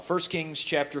1 Kings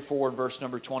chapter 4 and verse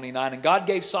number 29. And God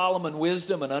gave Solomon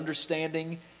wisdom and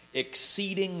understanding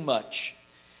exceeding much,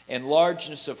 and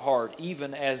largeness of heart,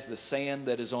 even as the sand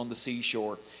that is on the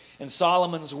seashore. And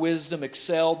Solomon's wisdom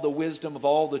excelled the wisdom of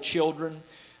all the children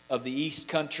of the east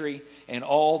country and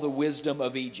all the wisdom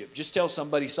of Egypt. Just tell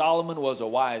somebody Solomon was a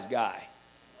wise guy.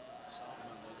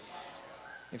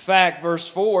 In fact,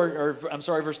 verse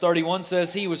 31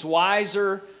 says he was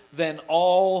wiser than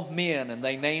all men. And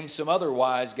they named some other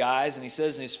wise guys. And he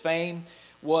says his fame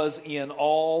was in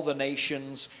all the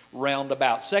nations round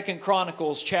about. 2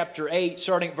 Chronicles chapter 8,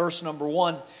 starting at verse number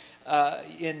 1.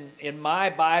 In my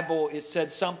Bible, it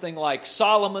said something like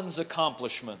Solomon's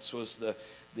accomplishments was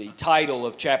the title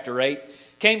of chapter 8.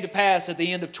 Came to pass at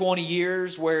the end of 20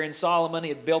 years, wherein Solomon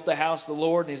had built the house of the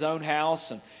Lord and his own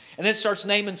house. And then it starts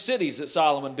naming cities that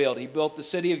Solomon built. He built the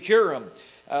city of Huram.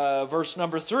 Verse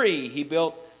number 3, he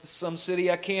built some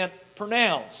city I can't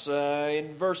pronounce.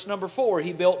 In verse number 4,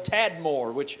 he built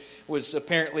Tadmor, which was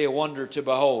apparently a wonder to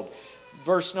behold.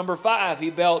 Verse number 5,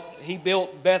 he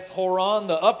built Beth Horon,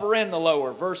 the upper and the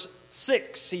lower. Verse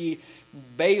 6, he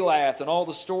Baalath and all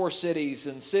the store cities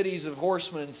and cities of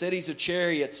horsemen and cities of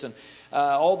chariots and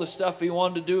all the stuff he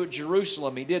wanted to do at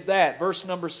Jerusalem. He did that. Verse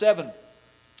number 7,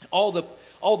 all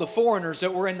the foreigners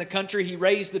that were in the country, he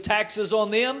raised the taxes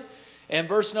on them. And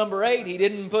verse number 8, he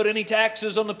didn't put any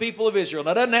taxes on the people of Israel.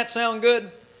 Now, doesn't that sound good?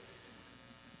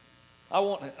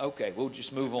 Okay, we'll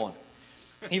just move on.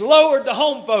 He lowered the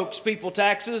home folks' people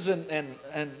taxes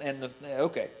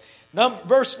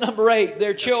verse number 8,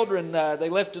 their children, they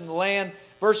left in the land.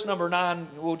 Verse number 9,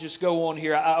 we'll just go on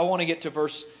here. I want to get to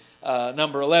verse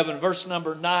number 11. Verse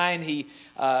number 9, he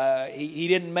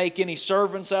didn't make any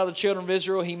servants out of the children of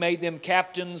Israel. He made them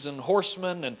captains and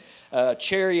horsemen and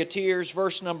charioteers.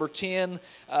 Verse number 10,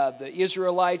 the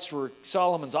Israelites were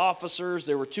Solomon's officers.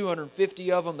 There were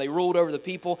 250 of them. They ruled over the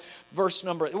people. We're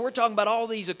talking about all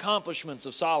these accomplishments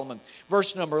of Solomon.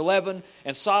 Verse number 11,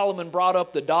 and Solomon brought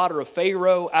up the daughter of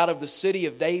Pharaoh out of the city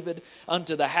of David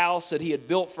unto the house that he had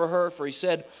built for her. For he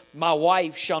said, my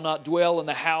wife shall not dwell in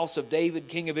the house of David,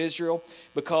 king of Israel,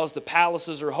 because the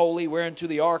palaces are holy, whereunto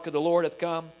the ark of the Lord hath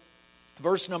come.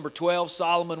 Verse number 12,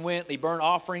 Solomon went and he burnt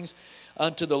offerings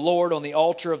unto the Lord on the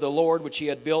altar of the Lord, which he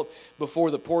had built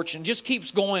before the porch. And just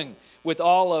keeps going with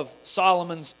all of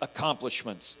Solomon's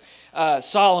accomplishments.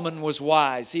 Solomon was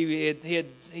wise. He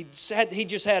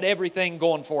just had everything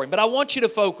going for him. But I want you to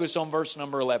focus on verse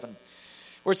number 11,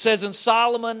 where it says, and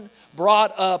Solomon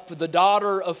brought up the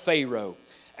daughter of Pharaoh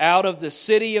out of the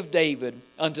city of David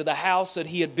unto the house that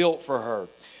he had built for her.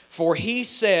 For he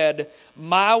said,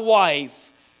 my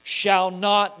wife shall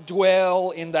not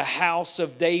dwell in the house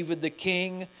of David the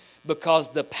king,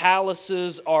 because the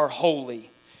palaces are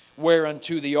holy,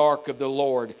 whereunto the ark of the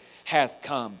Lord hath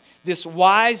come. This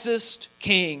wisest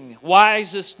king,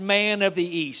 wisest man of the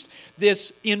east,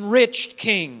 this enriched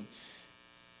king,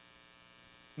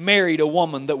 married a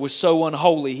woman that was so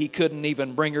unholy he couldn't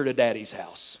even bring her to daddy's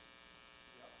house.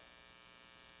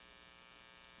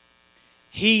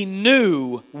 He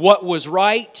knew what was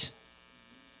right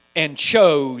and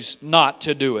chose not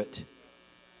to do it.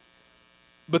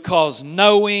 Because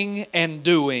knowing and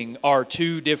doing are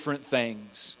two different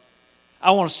things.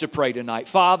 I want us to pray tonight.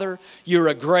 Father, you're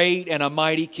a great and a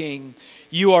mighty King.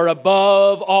 You are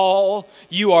above all.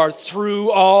 You are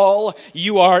through all.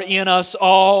 You are in us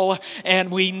all.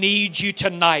 And we need you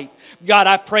tonight. God,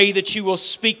 I pray that you will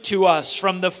speak to us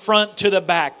from the front to the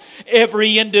back.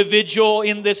 Every individual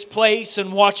in this place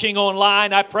and watching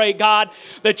online, I pray, God,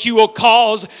 that you will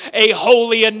cause a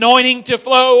holy anointing to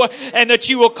flow and that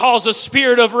you will cause a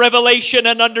spirit of revelation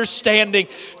and understanding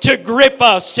to grip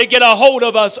us, to get a hold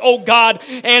of us, oh God,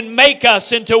 and make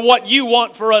us into what you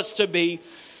want for us to be.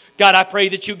 God, I pray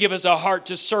that you give us a heart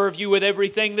to serve you with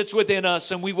everything that's within us,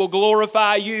 and we will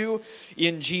glorify you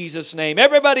in Jesus' name.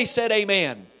 Everybody said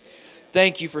amen.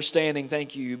 Thank you for standing.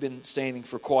 Thank you. You've been standing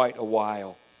for quite a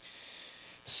while.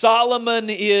 Solomon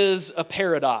is a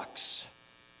paradox.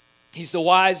 He's the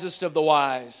wisest of the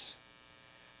wise.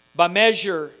 By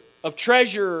measure of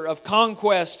treasure, of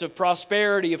conquest, of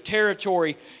prosperity, of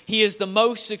territory, he is the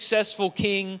most successful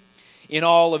king in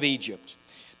all of Egypt.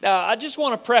 Now, I just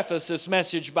want to preface this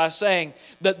message by saying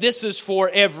that this is for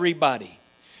everybody.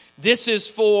 This is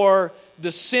for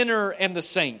the sinner and the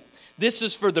saint. This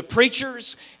is for the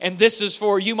preachers, and this is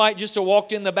for, you might just have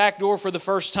walked in the back door for the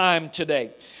first time today.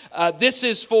 This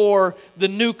is for the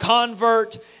new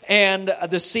convert and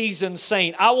the seasoned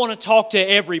saint. I want to talk to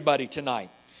everybody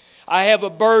tonight. I have a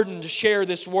burden to share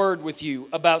this word with you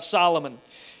about Solomon.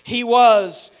 He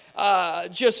was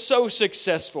just so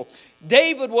successful.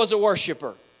 David was a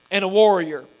worshiper and a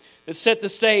warrior. that set the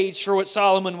stage for what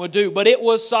Solomon would do. But it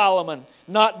was Solomon,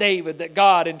 not David, that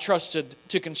God entrusted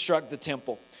to construct the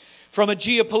temple. From a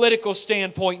geopolitical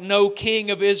standpoint, no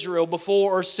king of Israel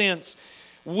before or since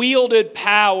wielded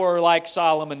power like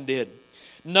Solomon did.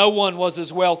 No one was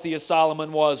as wealthy as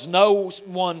Solomon was. No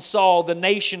one saw the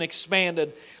nation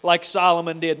expanded like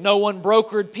Solomon did. No one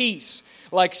brokered peace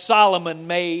like Solomon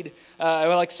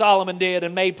did,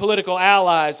 and made political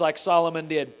allies like Solomon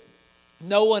did.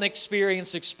 No one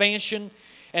experienced expansion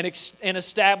and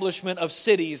establishment of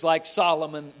cities like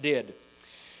Solomon did.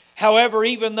 However,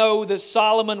 even though that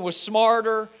Solomon was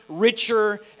smarter,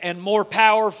 richer, and more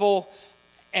powerful,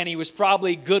 and he was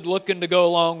probably good looking to go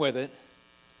along with it.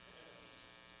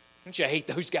 Don't you hate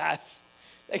those guys?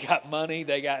 They got money,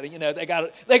 they got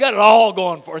it all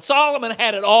going for it. Solomon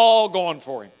had it all going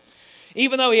for him.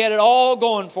 Even though he had it all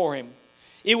going for him,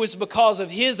 it was because of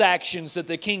his actions that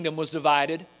the kingdom was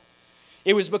divided.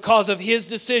 It was because of his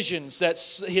decisions that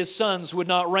his sons would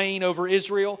not reign over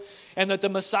Israel and that the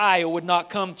Messiah would not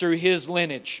come through his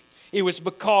lineage. It was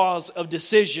because of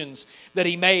decisions that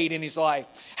he made in his life.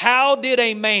 How did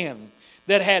a man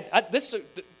that had,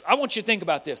 I want you to think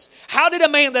about this. How did a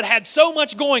man that had so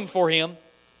much going for him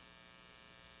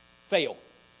fail?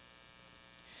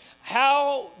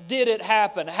 How did it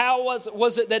happen? How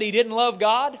was it that he didn't love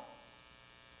God?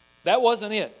 That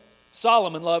wasn't it.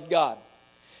 Solomon loved God.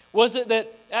 Was it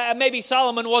that maybe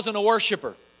Solomon wasn't a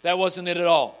worshiper? That wasn't it at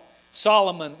all.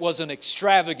 Solomon was an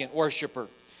extravagant worshiper.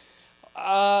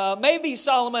 Maybe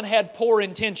Solomon had poor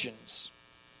intentions.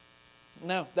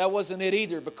 No, that wasn't it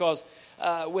either, because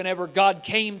whenever God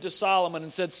came to Solomon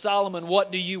and said, Solomon,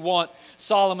 what do you want?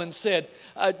 Solomon said,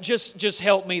 just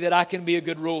help me that I can be a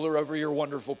good ruler over your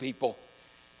wonderful people.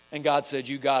 And God said,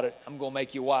 you got it. I'm going to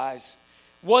make you wise.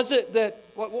 Was it that,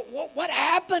 what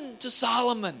happened to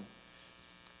Solomon?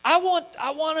 I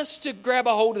want us to grab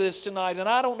a hold of this tonight, and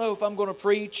I don't know if I'm going to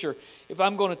preach or if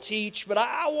I'm going to teach, but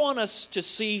I want us to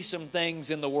see some things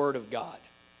in the Word of God.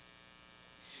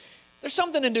 There's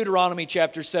something in Deuteronomy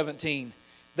chapter 17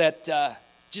 that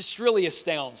just really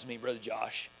astounds me, Brother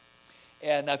Josh.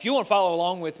 And if you want to follow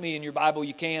along with me in your Bible,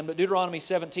 you can. But Deuteronomy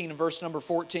 17 and verse number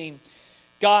 14,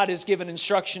 God has given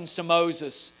instructions to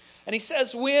Moses. And he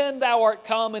says, when thou art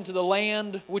come into the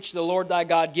land which the Lord thy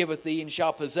God giveth thee, and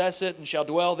shall possess it, and shall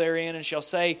dwell therein, and shall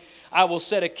say, I will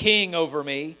set a king over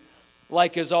me,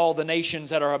 like as all the nations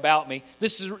that are about me.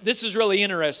 This is really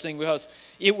interesting, because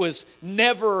it was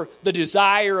never the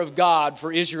desire of God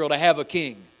for Israel to have a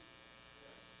king.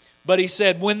 But he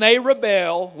said, when they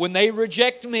rebel, when they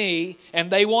reject me, and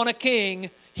they want a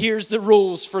king, here's the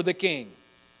rules for the king.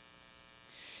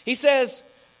 He says,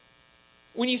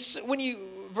 when you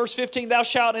verse 15, thou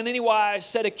shalt in any wise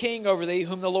set a king over thee,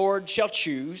 whom the Lord shall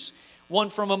choose. One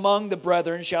from among the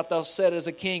brethren shalt thou set as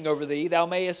a king over thee. Thou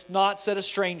mayest not set a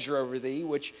stranger over thee,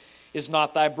 which is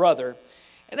not thy brother.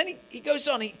 And then he goes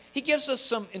on. He gives us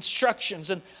some instructions.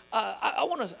 And I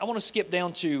want to skip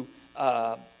down to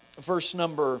verse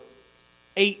number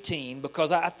 18,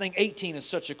 because I think 18 is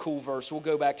such a cool verse. We'll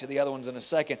go back to the other ones in a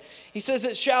second. He says,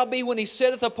 it shall be when he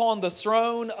sitteth upon the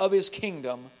throne of his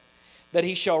kingdom, that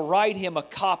he shall write him a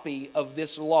copy of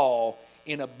this law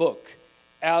in a book,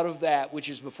 out of that which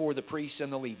is before the priests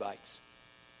and the Levites.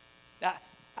 Now,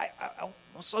 I'll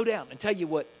slow down and tell you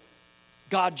what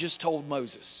God just told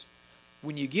Moses.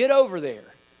 When you get over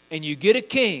there and you get a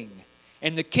king,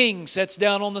 and the king sits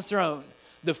down on the throne,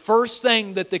 the first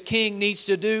thing that the king needs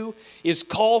to do is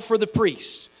call for the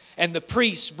priests, and the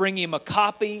priests bring him a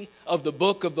copy of the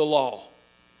book of the law.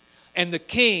 And the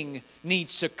king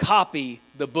needs to copy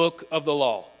the book of the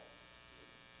law.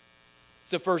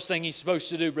 It's the first thing he's supposed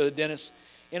to do, Brother Dennis.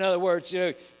 In other words,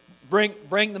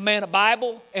 bring the man a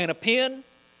Bible and a pen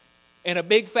and a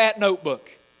big fat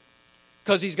notebook,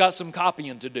 because he's got some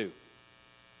copying to do.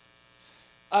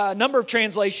 A number of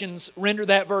translations render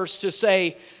that verse to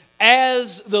say,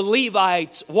 as the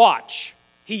Levites watch,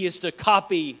 he is to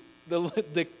copy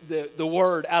the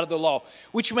word out of the law,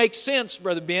 which makes sense,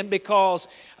 Brother Ben, because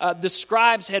the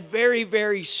scribes had very,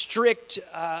 very strict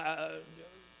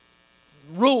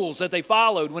rules that they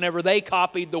followed whenever they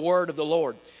copied the word of the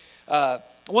Lord.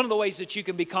 One of the ways that you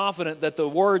can be confident that the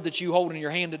word that you hold in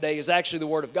your hand today is actually the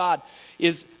word of God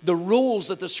is the rules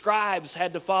that the scribes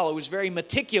had to follow. It was very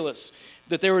meticulous,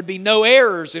 that there would be no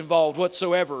errors involved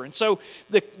whatsoever. And so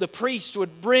the priest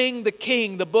would bring the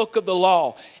king the book of the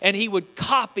law, and he would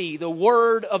copy the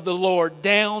word of the Lord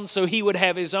down so he would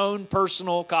have his own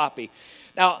personal copy.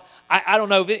 Now, I don't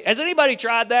know, has anybody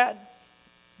tried that?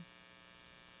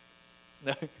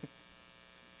 No?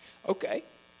 Okay.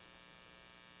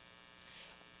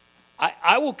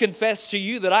 I will confess to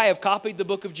you that I have copied the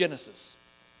book of Genesis.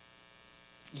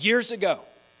 Years ago,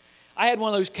 I had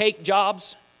one of those cake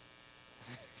jobs.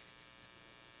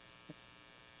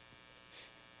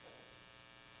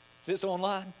 Is this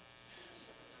online?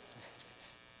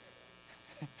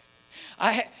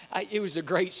 It was a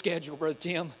great schedule, Brother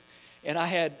Tim. And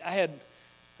and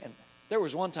there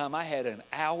was one time I had an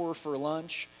hour for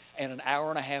lunch and an hour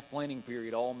and a half planning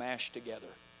period all mashed together.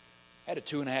 I had a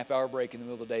 2.5 hour break in the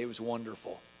middle of the day. It was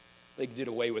wonderful. They did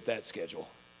away with that schedule.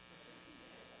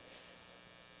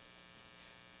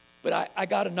 But I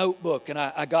got a notebook and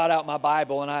I got out my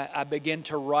Bible and I began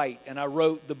to write, and I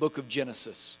wrote the book of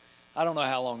Genesis. I don't know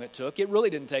how long it took. It really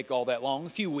didn't take all that long. A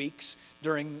few weeks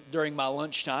during my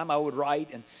lunchtime, I would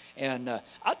write. And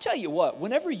I'll tell you what,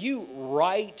 whenever you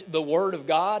write the Word of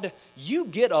God, you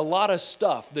get a lot of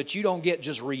stuff that you don't get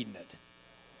just reading it.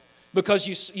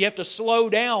 Because you have to slow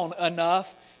down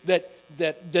enough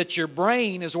that your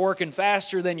brain is working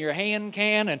faster than your hand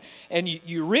can, and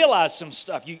you realize some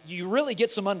stuff. You really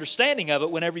get some understanding of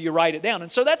it whenever you write it down. And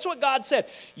so that's what God said.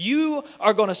 You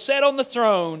are going to sit on the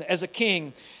throne as a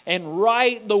king and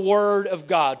write the Word of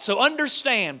God. So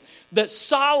understand that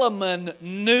Solomon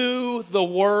knew the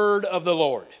Word of the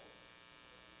Lord.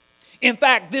 In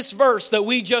fact, this verse that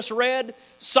we just read,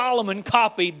 Solomon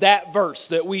copied that verse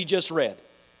that we just read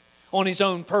on his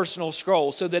own personal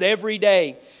scroll, so that every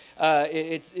day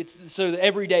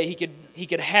every day he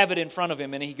could have it in front of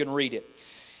him and he could read it.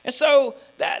 And so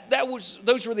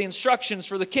those were the instructions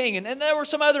for the king. And there were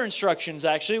some other instructions,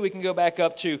 actually. We can go back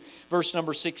up to verse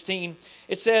number 16.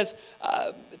 It says,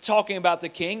 talking about the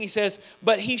king, he says,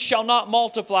 "But he shall not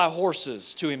multiply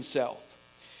horses to himself,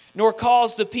 nor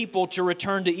cause the people to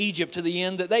return to Egypt to the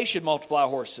end that they should multiply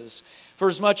horses. For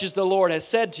as much as the Lord has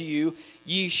said to you,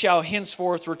 ye shall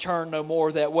henceforth return no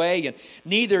more that way, and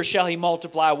neither shall he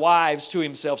multiply wives to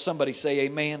himself." Somebody say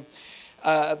amen.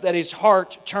 "That his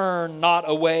heart turn not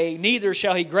away, neither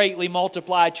shall he greatly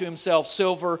multiply to himself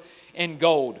silver and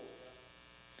gold."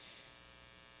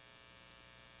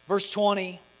 Verse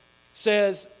 20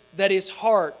 says, "That his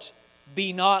heart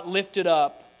be not lifted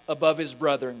up above his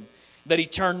brethren, that he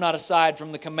turn not aside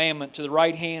from the commandment to the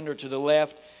right hand or to the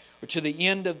left, or to the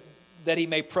end of that he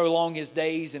may prolong his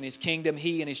days in his kingdom,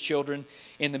 he and his children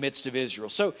in the midst of Israel."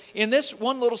 So in this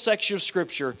one little section of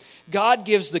Scripture, God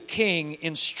gives the king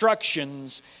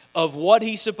instructions of what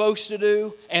he's supposed to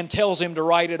do and tells him to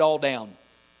write it all down.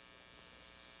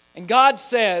 And God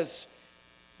says,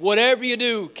 whatever you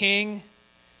do, king,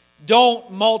 don't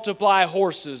multiply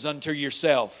horses unto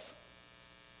yourself.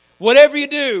 Whatever you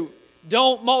do,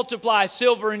 don't multiply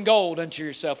silver and gold unto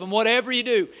yourself. And whatever you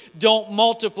do, don't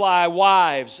multiply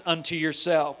wives unto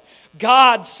yourself.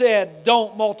 God said,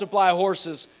 don't multiply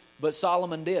horses, but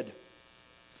Solomon did.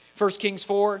 1 Kings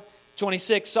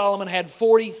 4:26, Solomon had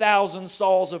 40,000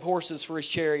 stalls of horses for his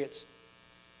chariots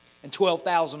and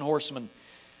 12,000 horsemen.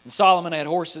 And Solomon had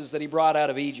horses that he brought out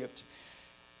of Egypt.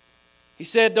 He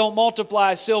said, don't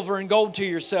multiply silver and gold to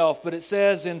yourself. But it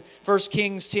says in 1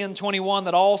 Kings 10:21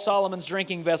 that all Solomon's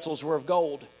drinking vessels were of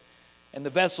gold. And the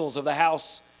vessels of the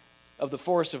house of the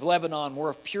forest of Lebanon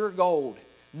were of pure gold.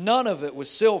 None of it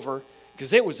was silver,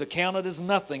 because it was accounted as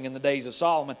nothing in the days of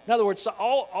Solomon. In other words,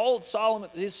 all Solomon,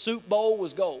 his soup bowl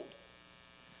was gold.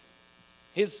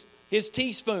 His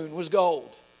teaspoon was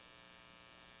gold.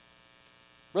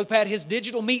 Brother Pat, his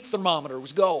digital meat thermometer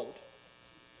was gold.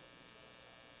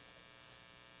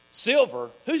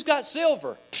 Silver? Who's got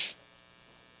silver?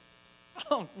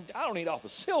 I don't eat off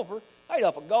of silver. I eat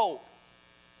off of gold.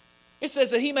 It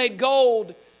says that he made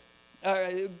gold.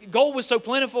 Gold was so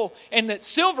plentiful, and that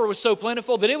silver was so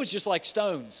plentiful that it was just like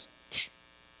stones.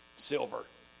 Silver.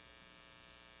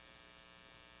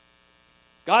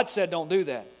 God said don't do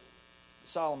that.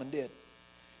 Solomon did.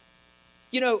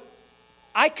 You know,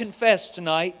 I confess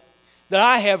tonight that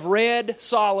I have read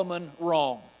Solomon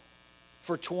wrong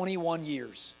for 21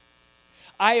 years.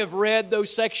 I have read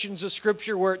those sections of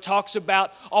Scripture where it talks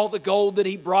about all the gold that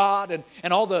he brought and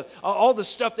all the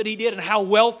stuff that he did and how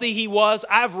wealthy he was.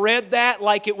 I've read that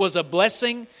like it was a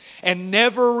blessing and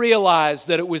never realized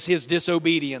that it was his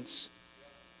disobedience.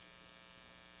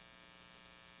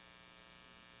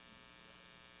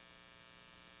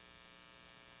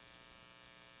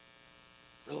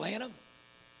 Brother Lanham,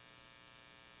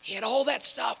 he had all that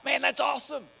stuff. Man, that's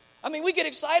awesome. I mean, we get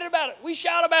excited about it. We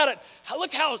shout about it.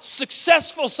 Look how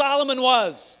successful Solomon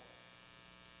was.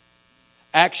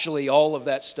 Actually, all of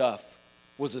that stuff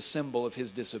was a symbol of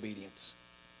his disobedience.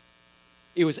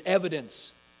 It was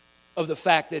evidence of the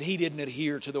fact that he didn't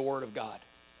adhere to the Word of God.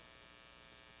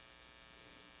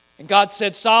 And God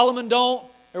said, Solomon, don't,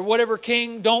 or whatever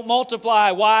king, don't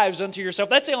multiply wives unto yourself.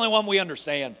 That's the only one we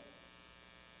understand.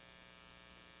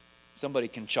 Somebody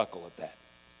can chuckle at that.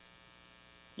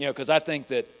 Because I think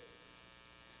that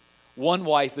one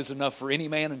wife is enough for any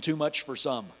man and too much for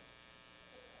some.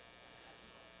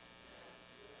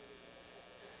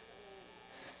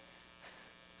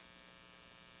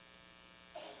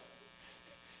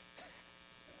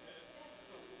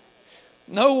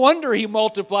 No wonder he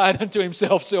multiplied unto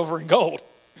himself silver and gold.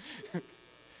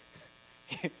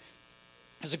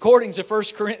 As according to 1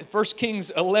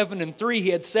 Kings 11:3, he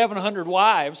had 700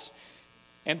 wives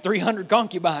and 300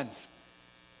 concubines.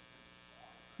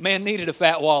 Man needed a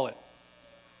fat wallet.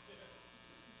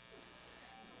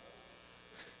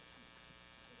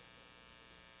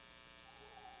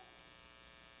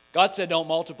 God said, don't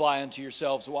multiply unto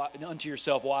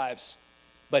yourself wives,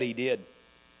 but he did.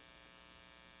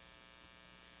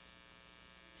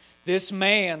 This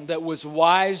man that was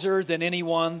wiser than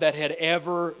anyone that had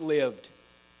ever lived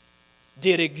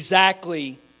did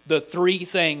exactly the three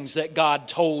things that God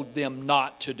told them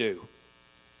not to do.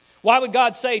 Why would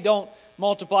God say don't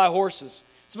multiply horses?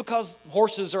 It's because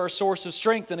horses are a source of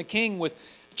strength, and a king with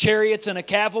chariots and a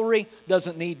cavalry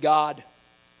doesn't need God.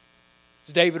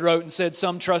 As David wrote and said,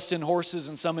 some trust in horses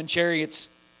and some in chariots,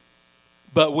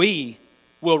 but we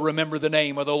will remember the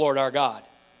name of the Lord our God.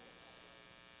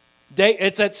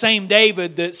 It's that same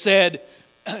David that said,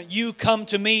 you come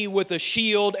to me with a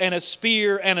shield and a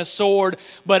spear and a sword,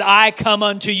 but I come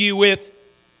unto you with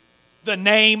the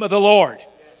name of the Lord.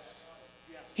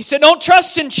 He said, don't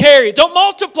trust in chariots. Don't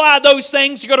multiply those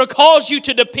things that are going to cause you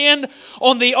to depend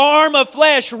on the arm of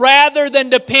flesh rather than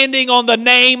depending on the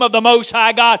name of the Most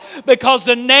High God. Because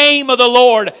the name of the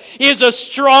Lord is a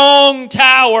strong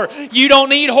tower. You don't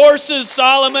need horses,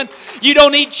 Solomon. You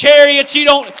don't need chariots.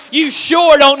 You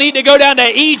sure don't need to go down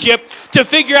to Egypt to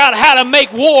figure out how to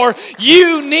make war.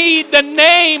 You need the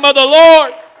name of the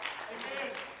Lord.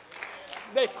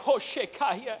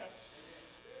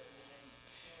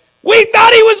 We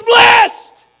thought he was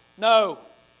blessed. No,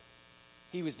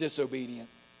 he was disobedient.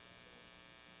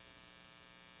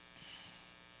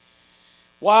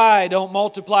 Why don't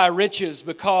multiply riches?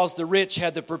 Because the rich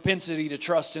had the propensity to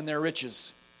trust in their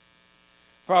riches.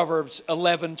 Proverbs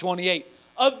 11:28,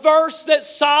 a verse that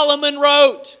Solomon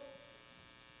wrote.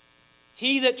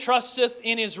 He that trusteth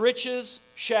in his riches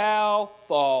shall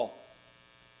fall.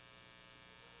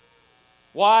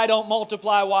 Why don't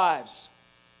multiply wives?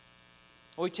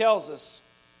 Well, he tells us,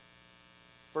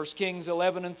 1 Kings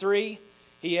 11:3,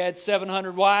 he had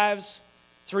 700 wives,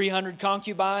 300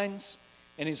 concubines,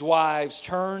 and his wives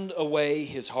turned away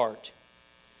his heart.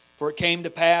 For it came to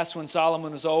pass when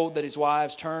Solomon was old that his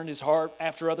wives turned his heart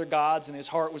after other gods, and his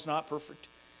heart was not perfect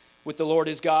with the Lord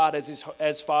his God as the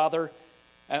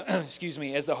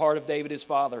heart of David his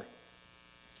father.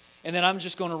 And then I'm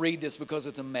just going to read this because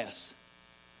it's a mess.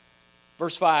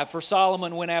 Verse 5, for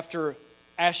Solomon went after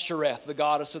Ashtoreth, the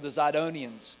goddess of the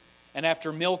Zidonians, and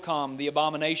after Milcom, the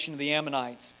abomination of the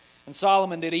Ammonites. And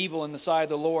Solomon did evil in the sight of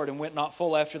the Lord, and went not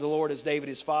full after the Lord as David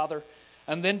his father.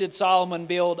 And then did Solomon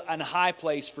build an high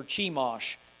place for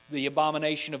Chemosh, the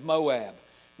abomination of Moab,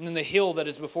 and then the hill that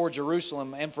is before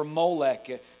Jerusalem, and for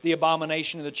Molech, the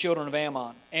abomination of the children of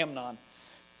Amnon.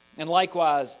 And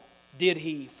likewise did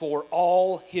he for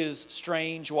all his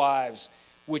strange wives,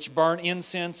 which burnt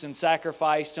incense and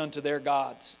sacrificed unto their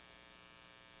gods.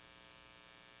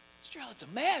 It's a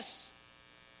mess.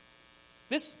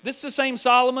 This is the same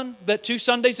Solomon that 2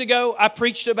 Sundays ago I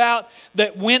preached about,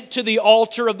 that went to the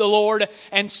altar of the Lord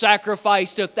and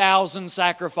sacrificed 1,000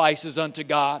 sacrifices unto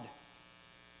God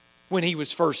when he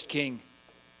was first king.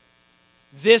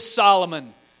 This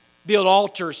Solomon built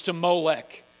altars to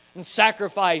Molech and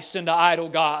sacrificed unto idol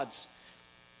gods.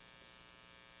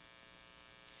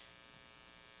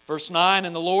 Verse 9,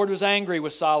 and the Lord was angry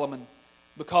with Solomon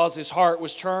because his heart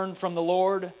was turned from the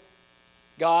Lord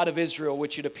God of Israel,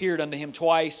 which had appeared unto him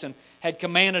twice, and had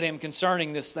commanded him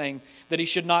concerning this thing, that he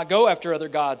should not go after other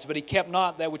gods. But he kept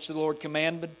not that which the Lord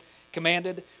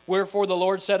commanded. Wherefore the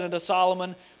Lord said unto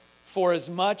Solomon, for as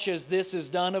much as this is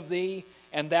done of thee,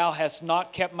 and thou hast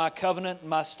not kept my covenant and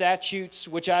my statutes,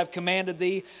 which I have commanded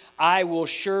thee, I will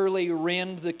surely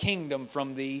rend the kingdom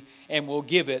from thee, and will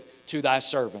give it to thy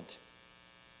servant.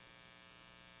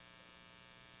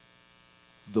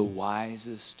 The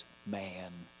wisest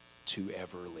man to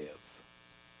ever live.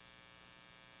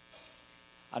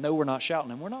 I know we're not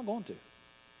shouting, and we're not going to.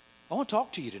 I want to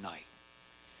talk to you tonight.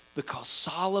 Because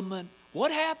Solomon,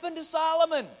 what happened to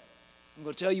Solomon? I'm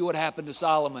going to tell you what happened to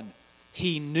Solomon.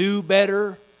 He knew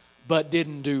better, but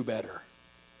didn't do better.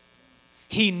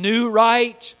 He knew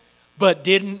right, but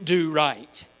didn't do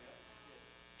right.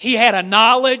 He had a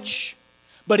knowledge,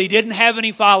 but he didn't have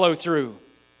any follow through.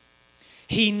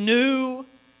 He knew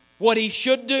what he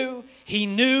should do. He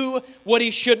knew what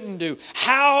he shouldn't do.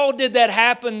 How did that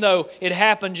happen, though? It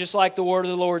happened just like the word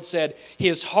of the Lord said.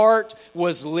 His heart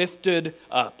was lifted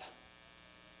up.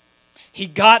 He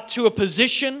got to a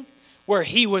position where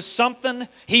he was something,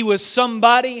 he was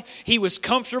somebody, he was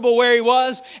comfortable where he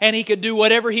was, and he could do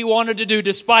whatever he wanted to do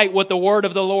despite what the word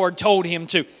of the Lord told him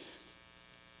to.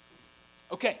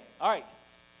 Okay, all right.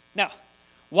 Now,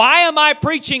 why am I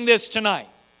preaching this tonight?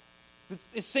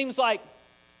 It seems like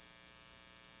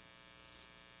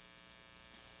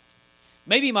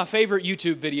maybe my favorite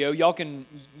YouTube video. Y'all can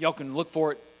look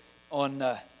for it on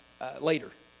later,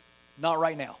 not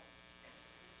right now.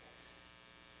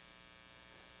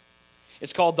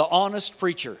 It's called The Honest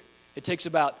Preacher. It takes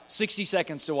about 60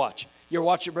 seconds to watch. You ever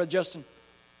watch it, Brother Justin?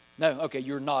 No? Okay,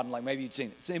 you're nodding like maybe you'd seen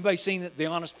it. Has anybody seen it? The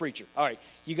Honest Preacher. All right,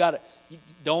 you got it.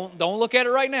 Don't look at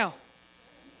it right now.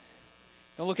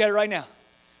 Don't look at it right now.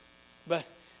 But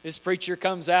this preacher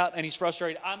comes out and he's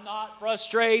frustrated. I'm not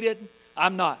frustrated.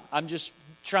 I'm not. I'm just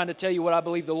trying to tell you what I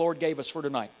believe the Lord gave us for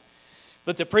tonight.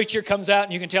 But the preacher comes out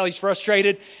and you can tell he's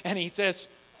frustrated. And he says,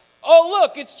 oh,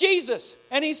 look, it's Jesus.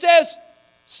 And he says,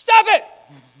 stop it.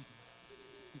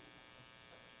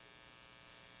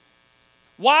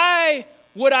 Why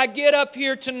would I get up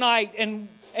here tonight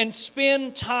and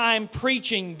spend time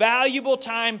preaching, valuable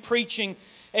time preaching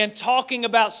and talking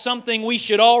about something we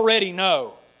should already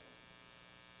know?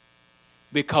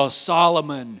 Because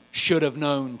Solomon should have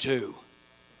known too.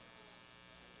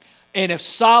 And if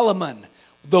Solomon,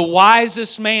 the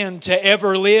wisest man to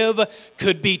ever live,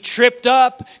 could be tripped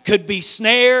up, could be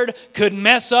snared, could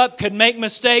mess up, could make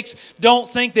mistakes, don't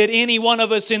think that any one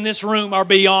of us in this room are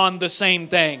beyond the same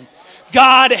thing.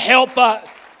 God help us.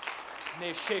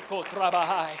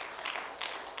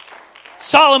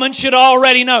 Solomon should have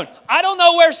already known. I don't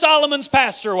know where Solomon's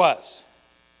pastor was.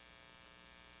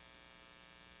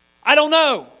 I don't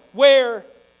know where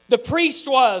the priest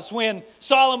was when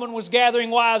Solomon was gathering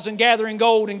wives and gathering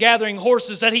gold and gathering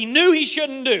horses that he knew he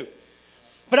shouldn't do.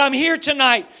 But I'm here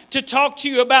tonight to talk to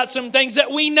you about some things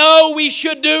that we know we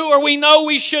should do or we know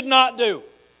we should not do.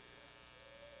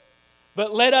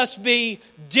 But let us be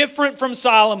different from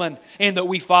Solomon in that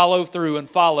we follow through and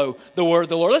follow the word of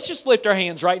the Lord. Let's just lift our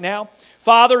hands right now.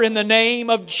 Father, in the name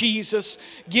of Jesus,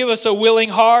 give us a willing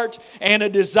heart and a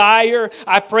desire.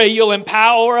 I pray you'll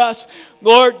empower us.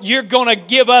 Lord, you're going to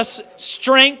give us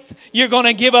strength. You're going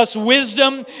to give us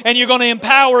wisdom. And you're going to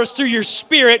empower us through your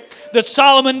Spirit that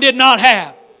Solomon did not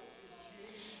have.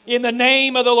 In the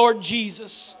name of the Lord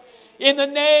Jesus. In the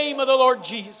name of the Lord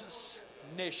Jesus.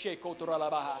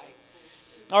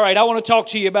 All right, I want to talk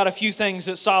to you about a few things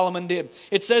that Solomon did.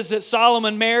 It says that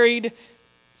Solomon married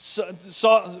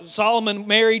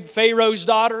Pharaoh's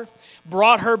daughter,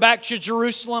 brought her back to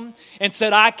Jerusalem, and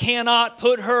said, I cannot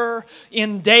put her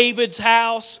in David's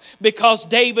house because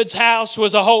David's house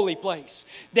was a holy place.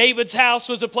 David's house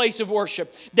was a place of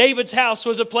worship. David's house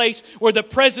was a place where the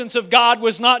presence of God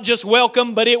was not just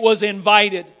welcome, but it was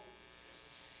invited.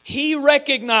 He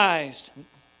recognized,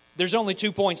 there's only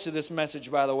 2 points to this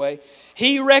message, by the way.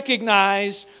 He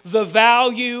recognized the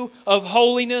value of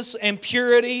holiness and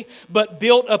purity, but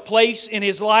built a place in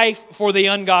his life for the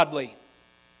ungodly.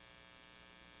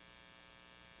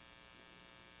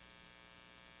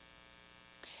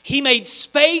 He made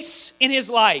space in his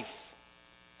life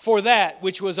for that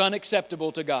which was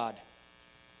unacceptable to God.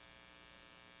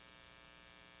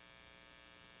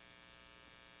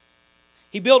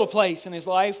 He built a place in his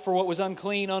life for what was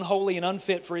unclean, unholy, and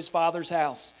unfit for his father's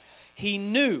house. He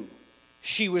knew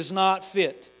she was not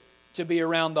fit to be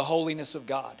around the holiness of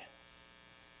God.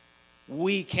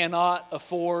 We cannot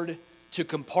afford to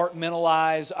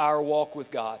compartmentalize our walk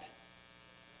with God.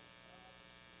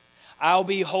 I'll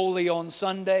be holy on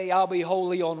Sunday. I'll be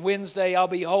holy on Wednesday. I'll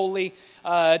be holy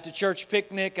at the church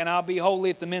picnic, and I'll be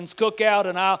holy at the men's cookout,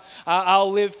 and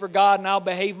I'll live for God, and I'll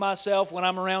behave myself when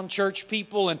I'm around church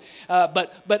people. And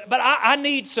but I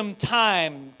need some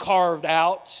time carved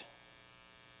out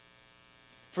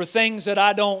for things that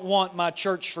I don't want my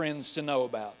church friends to know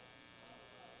about.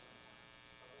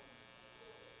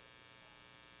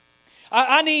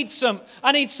 I need some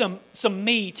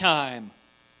me time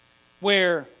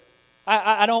where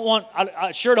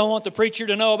I sure don't want the preacher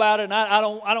to know about it, and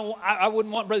I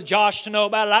wouldn't want Brother Josh to know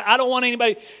about it. I don't want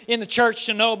anybody in the church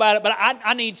to know about it. But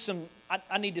I need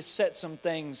to set some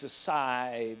things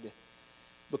aside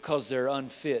because they're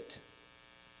unfit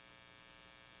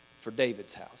for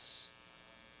David's house.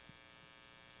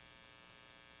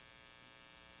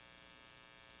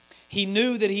 He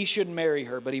knew that he shouldn't marry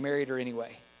her, but he married her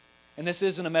anyway. And this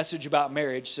isn't a message about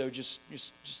marriage, so just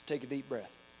take a deep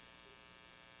breath.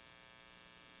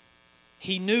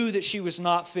 He knew that she was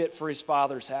not fit for his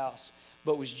father's house,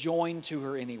 but was joined to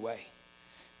her anyway.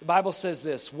 The Bible says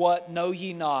this, "What, know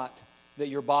ye not that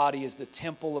your body is the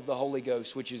temple of the Holy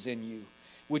Ghost which is in you,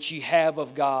 which ye have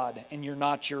of God, and you're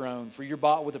not your own, for you're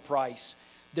bought with a price.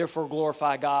 Therefore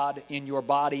glorify God in your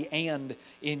body and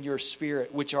in your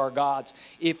spirit, which are God's."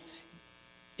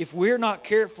 If we're not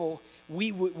careful,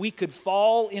 we could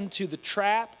fall into the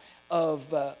trap of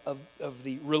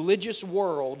the religious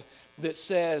world that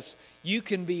says you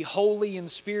can be holy in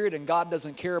spirit and God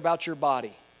doesn't care about your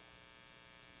body.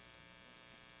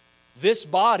 This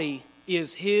body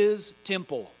is His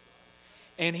temple,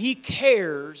 and He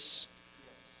cares.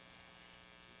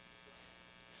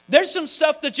 There's some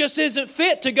stuff that just isn't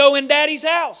fit to go in Daddy's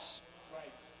house.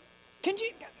 Can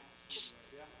you just,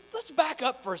 let's back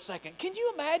up for a second. Can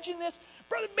you imagine this?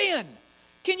 Brother Ben,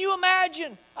 can you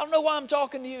imagine? I don't know why I'm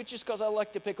talking to you. It's just because I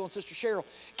like to pick on Sister Cheryl.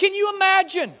 Can you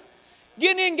imagine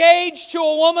getting engaged to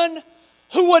a woman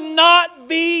who would not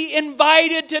be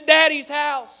invited to Daddy's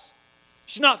house?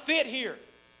 She's not fit here.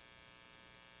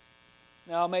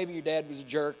 Now, maybe your dad was a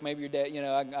jerk. Maybe your dad,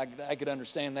 I could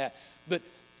understand that. But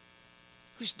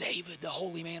who's David, the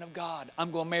holy man of God?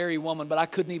 I'm going to marry a woman, but I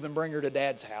couldn't even bring her to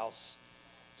Dad's house.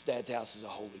 His Dad's house is a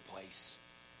holy place.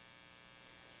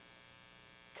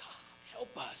 God,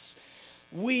 help us.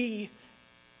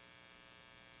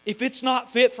 If it's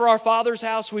not fit for our Father's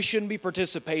house, we shouldn't be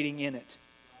participating in it.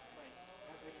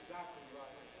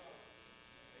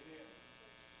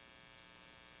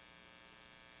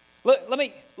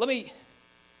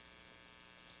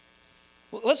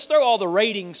 Let's throw all the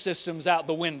rating systems out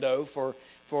the window for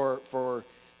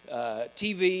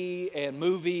TV and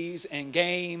movies and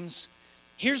games.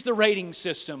 Here's the rating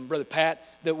system, Brother Pat,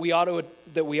 that we ought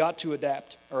to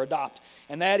adopt.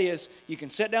 And that is, you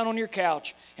can sit down on your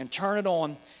couch and turn it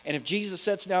on, and if Jesus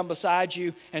sits down beside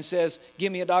you and says,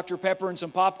 "Give me a Dr. Pepper and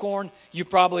some popcorn," you're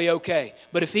probably okay.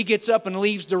 But if he gets up and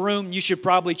leaves the room, you should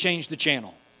probably change the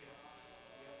channel.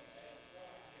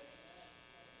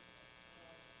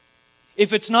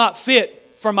 If it's not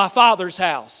fit for my Father's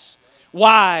house,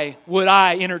 why would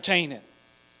I entertain it?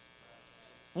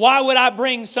 Why would I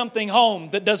bring something home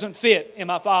that doesn't fit in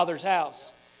my Father's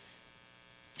house?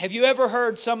 Have you ever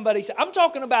heard somebody say, I'm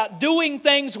talking about doing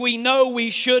things we know we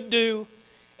should do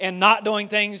and not doing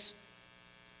things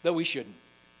that we shouldn't.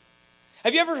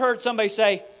 Have you ever heard somebody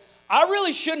say, I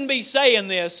really shouldn't be saying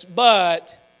this,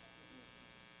 but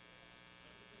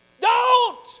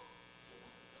don't!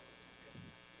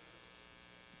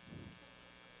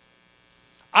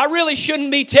 I really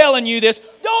shouldn't be telling you this.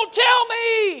 Don't tell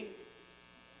me!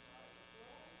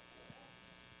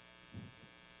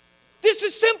 This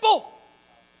is simple.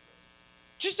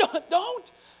 Just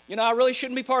don't. I really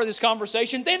shouldn't be part of this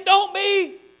conversation. Then don't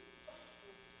be.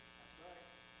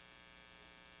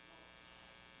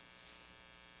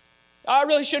 I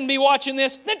really shouldn't be watching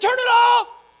this. Then turn it off.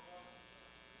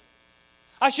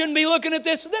 I shouldn't be looking at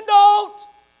this. Then don't.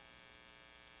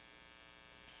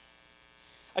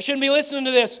 I shouldn't be listening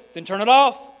to this. Then turn it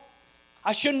off.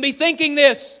 I shouldn't be thinking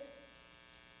this.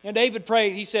 David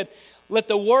prayed. He said, let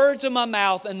the words of my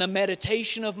mouth and the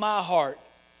meditation of my heart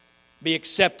be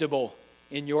acceptable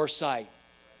in your sight.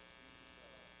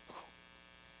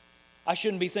 I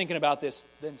shouldn't be thinking about this.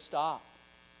 Then stop.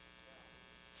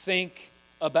 Think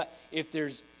about if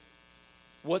there's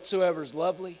whatsoever is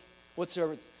lovely,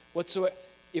 whatsoever,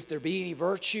 if there be any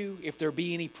virtue, if there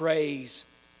be any praise,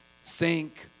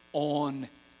 think on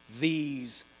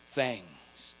these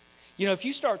things. If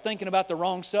you start thinking about the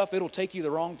wrong stuff, it'll take you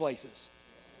the wrong places.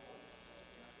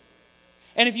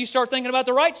 And if you start thinking about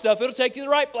the right stuff, it'll take you the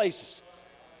right places.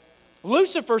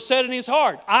 Lucifer said in his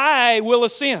heart, I will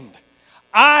ascend.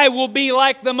 I will be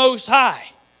like the Most High.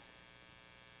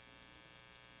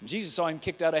 And Jesus saw him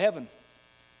kicked out of heaven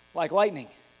like lightning.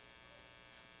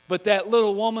 But that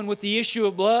little woman with the issue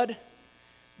of blood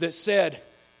that said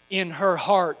in her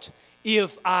heart,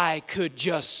 if I could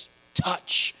just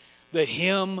touch the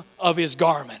hem of his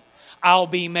garment, I'll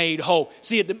be made whole.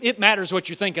 See, it matters what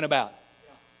you're thinking about.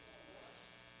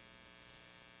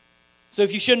 So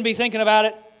if you shouldn't be thinking about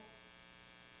it,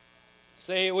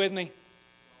 say it with me.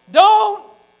 Don't!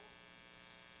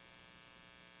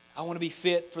 I want to be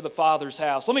fit for the Father's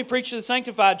house. Let me preach to the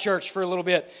sanctified church for a little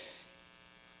bit.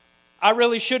 I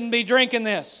really shouldn't be drinking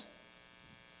this.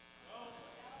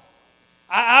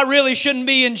 I really shouldn't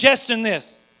be ingesting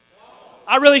this.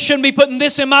 I really shouldn't be putting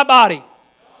this in my body.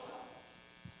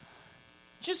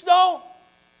 Just don't.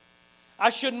 I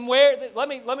shouldn't wear this. Let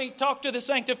me talk to the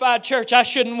sanctified church. I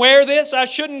shouldn't wear this. I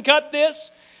shouldn't cut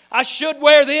this. I should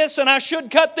wear this and I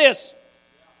should cut this.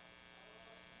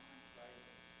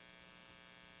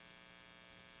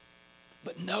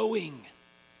 knowing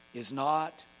is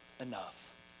not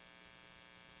enough.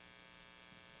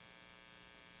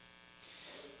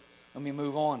 Let me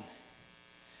move on.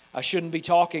 I shouldn't be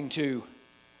talking to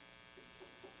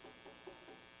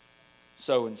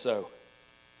so-and-so.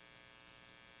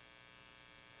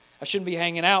 I shouldn't be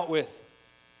hanging out with.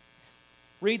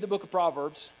 Read the book of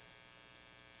Proverbs.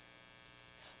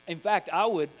 In fact, I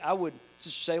would,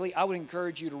 Sister Saley, I would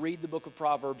encourage you to read the book of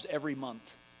Proverbs every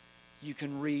month. You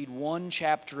can read one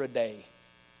chapter a day,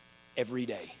 every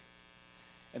day.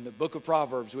 And the book of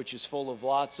Proverbs, which is full of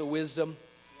lots of wisdom,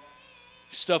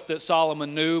 stuff that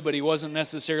Solomon knew but he wasn't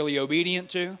necessarily obedient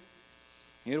to,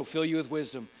 it'll fill you with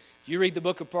wisdom. You read the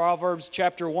book of Proverbs,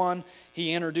 chapter 1,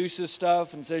 he introduces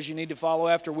stuff and says you need to follow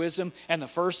after wisdom. And the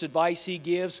first advice he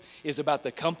gives is about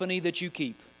the company that you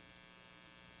keep.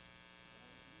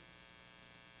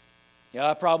 Yeah,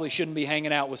 I probably shouldn't be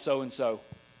hanging out with so-and-so.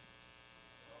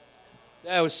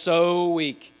 That was so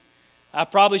weak. I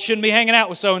probably shouldn't be hanging out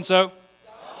with so-and-so.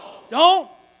 Don't.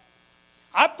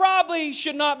 I probably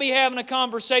should not be having a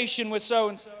conversation with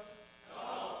so-and-so.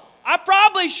 I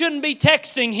probably shouldn't be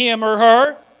texting him or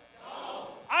her.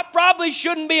 I probably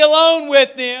shouldn't be alone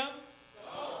with them.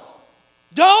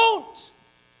 Don't.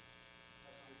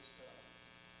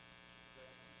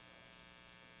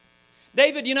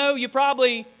 David, you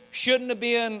probably shouldn't have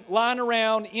been lying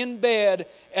around in bed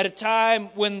at a time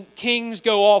when kings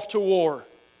go off to war.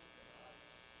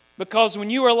 Because when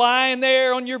you were lying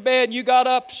there on your bed, you got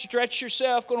up, stretched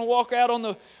yourself, going to walk out on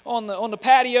the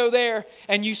patio there,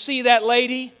 and you see that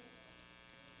lady,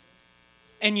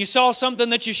 and you saw something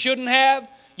that you shouldn't have,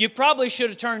 you probably should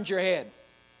have turned your head.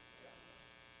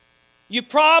 You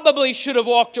probably should have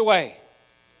walked away.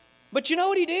 But you know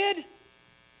what he did?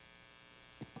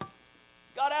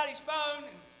 Got out his phone and,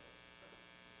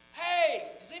 hey,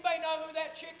 does anybody know who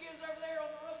that chick is over there on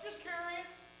the roof? Just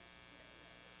curious.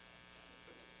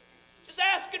 Just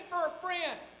asking for a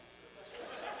friend.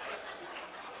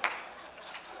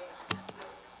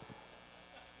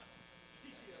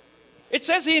 It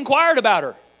says he inquired about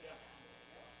her.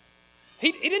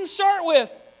 He didn't start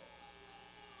with,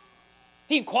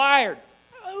 he inquired.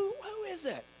 Who is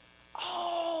it?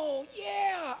 Oh,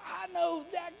 yeah, I know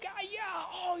that guy. Yeah,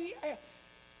 oh, yeah.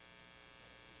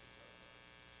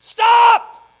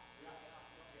 Stop!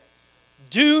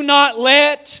 Do not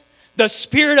let the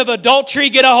spirit of adultery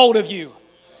get a hold of you.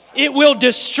 It will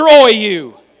destroy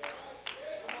you.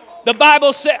 The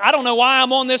Bible says, I don't know why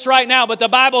I'm on this right now, but the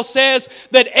Bible says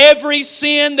that every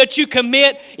sin that you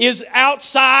commit is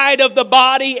outside of the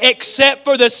body except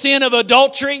for the sin of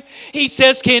adultery. He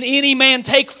says, can any man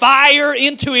take fire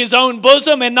into his own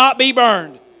bosom and not be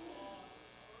burned?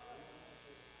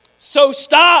 So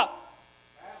stop.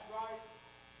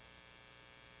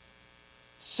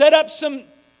 Set up some...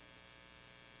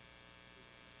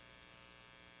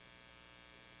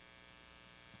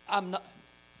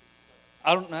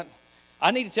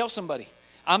 I need to tell somebody,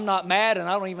 I'm not mad and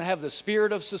I don't even have the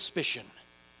spirit of suspicion.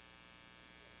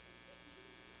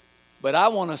 But I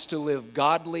want us to live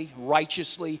godly,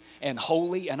 righteously, and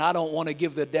holy, and I don't want to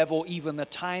give the devil even the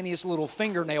tiniest little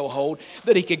fingernail hold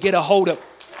that he could get a hold of.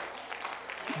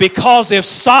 Because if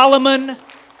Solomon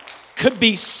could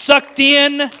be sucked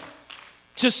in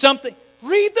to something,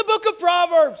 read the book of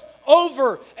Proverbs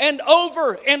over and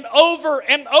over and over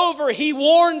and over. He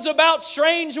warns about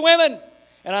strange women.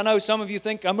 And I know some of you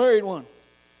think I married one.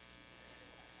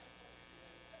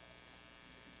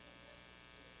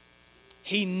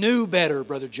 He knew better,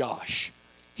 Brother Josh.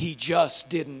 He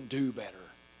just didn't do better.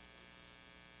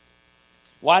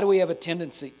 Why do we have a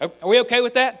tendency? Are we okay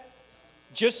with that?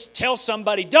 Just tell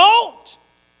somebody, don't.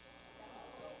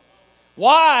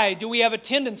 Why do we have a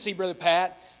tendency, Brother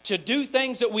Pat, to do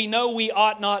things that we know we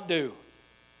ought not do?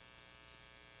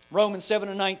 Romans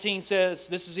 7:19 says,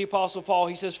 this is the Apostle Paul,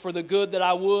 he says, for the good that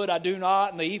I would, I do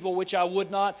not, and the evil which I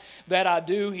would not, that I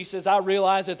do. He says, I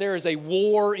realize that there is a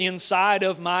war inside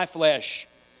of my flesh.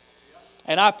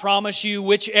 And I promise you,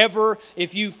 whichever,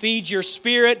 if you feed your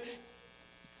spirit,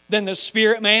 then the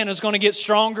spirit man is going to get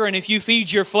stronger. And if you feed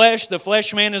your flesh, the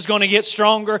flesh man is going to get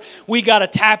stronger. We got to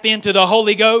tap into the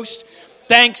Holy Ghost.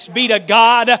 Thanks be to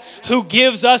God who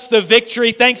gives us the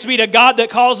victory. Thanks be to God that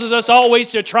causes us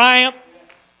always to triumph.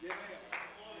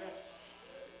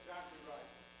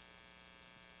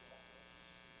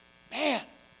 Man,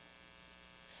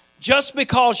 just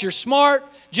because you're smart,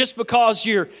 just because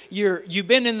you've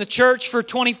been in the church for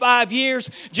 25 years,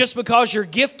 just because you're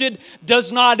gifted,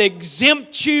 does not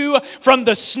exempt you from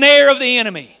the snare of the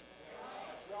enemy.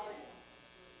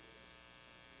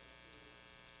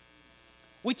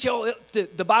 We tell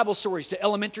the Bible stories to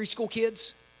elementary school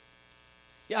kids.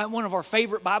 Yeah, one of our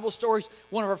favorite Bible stories,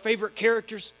 one of our favorite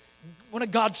characters, one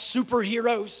of God's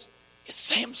superheroes is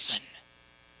Samson.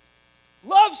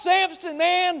 Love Samson,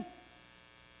 man.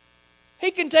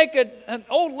 He can take an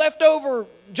old leftover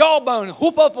jawbone and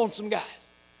whoop up on some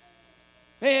guys.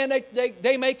 Man,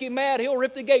 they make him mad. He'll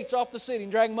rip the gates off the city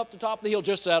and drag him up the top of the hill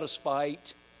just out of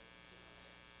spite.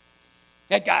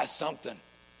 That guy's something.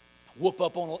 Whoop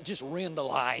up on, just rend a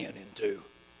lion in two.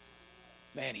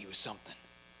 Man, he was something.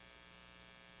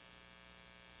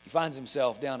 He finds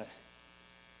himself down at,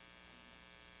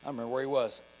 I don't remember where he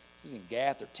was. He was in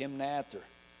Gath or Timnath or,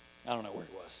 I don't know where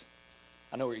he was.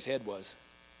 I know where his head was.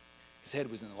 His head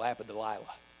was in the lap of Delilah.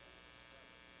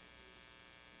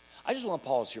 I just want to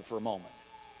pause here for a moment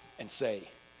and say,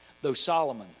 though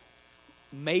Solomon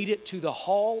made it to the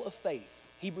hall of faith,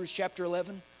 Hebrews chapter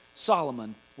 11,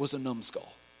 Solomon was a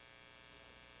numbskull.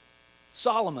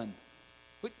 Solomon,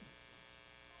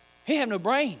 he had no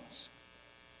brains.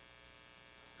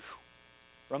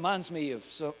 Reminds me of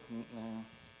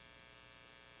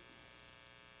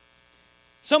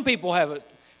some people have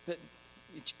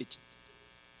it's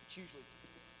usually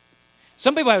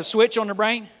some people have a switch on their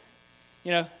brain.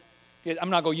 You know, I'm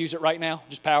not going to use it right now.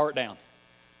 Just power it down.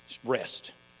 Just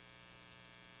rest.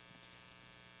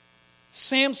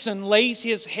 Samson lays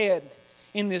his head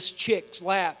in this chick's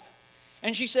lap,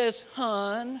 and she says,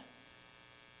 "Hon,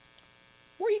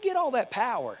 where you get all that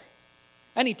power?"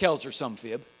 And he tells her some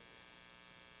fib.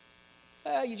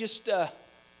 You just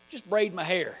braid my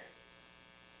hair.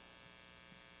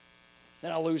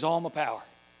 Then I'll lose all my power.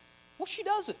 Well, she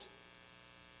does it.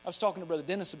 I was talking to Brother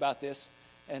Dennis about this,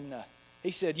 and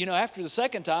he said, you know, after the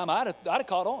second time, I'd have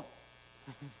caught on.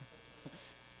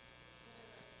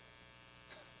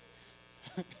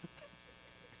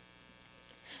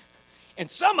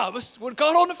 And some of us would have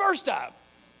caught on the first time.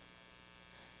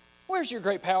 Where's your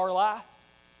great power lie?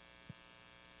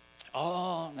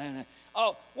 Oh, man.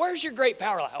 Oh, where's your great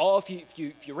power lie? Oh, if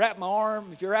you wrap my arm,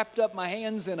 if you wrapped up my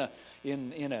hands in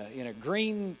a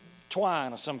green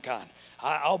twine of some kind,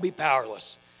 I'll be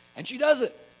powerless. And she does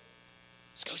it.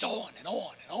 This goes on and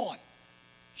on and on.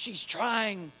 She's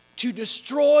trying to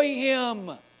destroy him.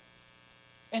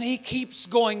 And he keeps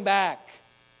going back.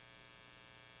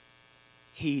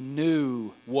 He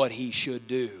knew what he should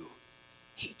do.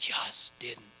 He just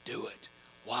didn't do it.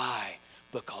 Why?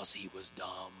 Because he was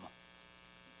dumb.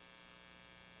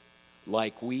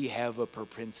 Like we have a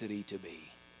propensity to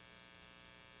be.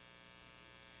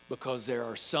 Because there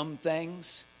are some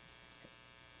things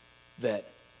that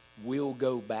we'll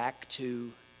go back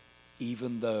to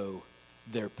even though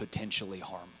they're potentially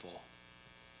harmful.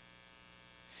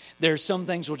 There are some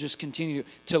things we'll just continue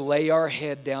to lay our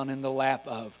head down in the lap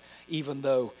of, even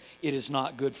though it is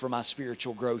not good for my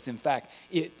spiritual growth. In fact,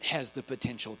 it has the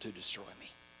potential to destroy me.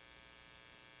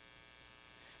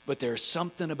 But there's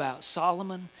something about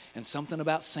Solomon and something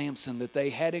about Samson that they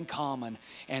had in common,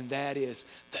 and that is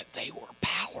that they were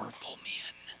powerful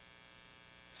men.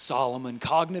 Solomon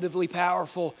cognitively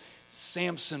powerful,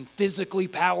 Samson physically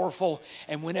powerful,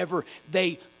 and whenever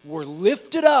they were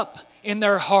lifted up in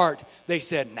their heart, they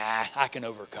said, nah, I can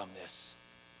overcome this.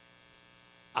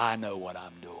 I know what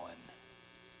I'm doing.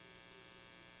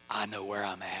 I know where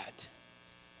I'm at.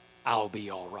 I'll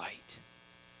be all right.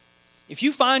 If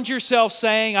you find yourself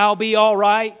saying, I'll be all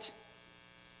right,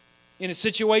 in a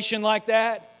situation like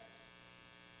that,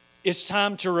 it's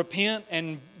time to repent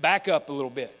and back up a little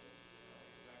bit.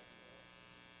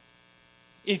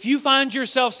 If you find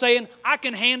yourself saying, I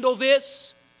can handle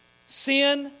this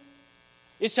sin,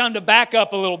 it's time to back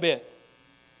up a little bit.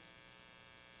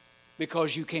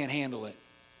 Because you can't handle it.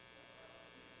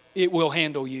 It will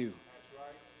handle you.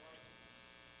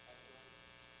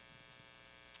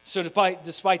 So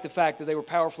despite the fact that they were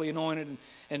powerfully anointed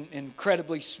and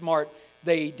incredibly smart,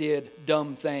 they did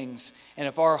dumb things. And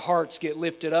if our hearts get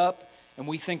lifted up and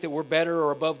we think that we're better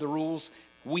or above the rules,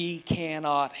 we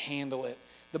cannot handle it.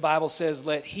 The Bible says,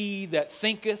 let he that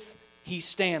thinketh he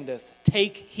standeth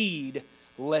take heed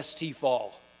lest he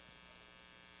fall.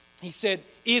 He said,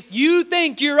 if you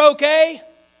think you're okay,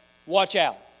 watch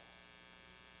out.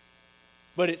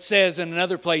 But it says in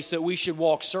another place that we should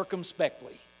walk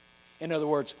circumspectly. In other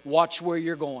words, watch where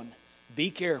you're going.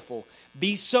 Be careful.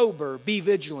 Be sober. Be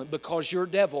vigilant, because your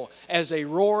devil, as a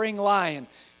roaring lion,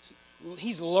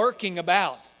 he's lurking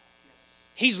about.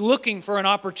 He's looking for an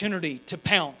opportunity to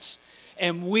pounce.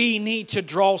 And we need to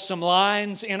draw some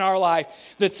lines in our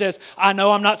life that says, I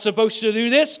know I'm not supposed to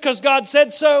do this because God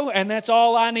said so, and that's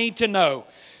all I need to know.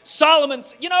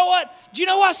 Solomon's, you know what? Do you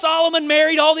know why Solomon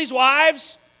married all these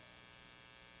wives?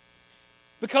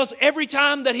 Because every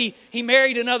time that he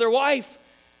married another wife,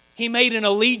 he made an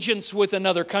allegiance with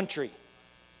another country.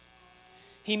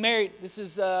 he married, this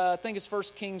is, I think it's 1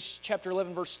 Kings chapter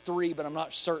 11, verse 3, but I'm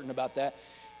not certain about that.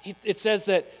 It says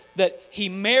that he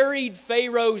married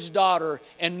Pharaoh's daughter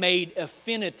and made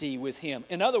affinity with him.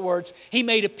 In other words, he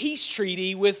made a peace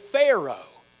treaty with Pharaoh.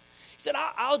 He said,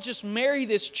 I'll just marry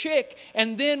this chick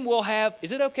and then we'll have,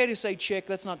 is it okay to say chick?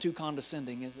 That's not too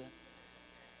condescending, is it?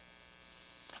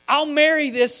 I'll marry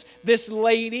this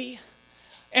lady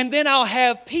and then I'll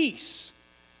have peace.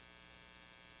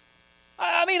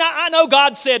 I mean, I know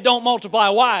God said don't multiply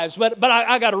wives, but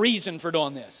I got a reason for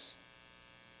doing this.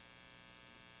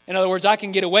 In other words, I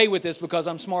can get away with this because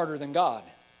I'm smarter than God.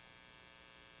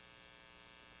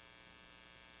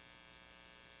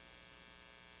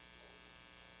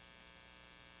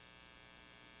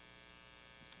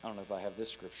 I don't know if I have this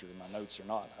scripture in my notes or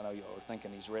not. I know y'all are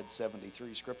thinking he's read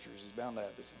 73 scriptures. He's bound to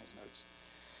have this in his notes.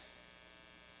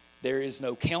 There is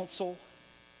no counsel,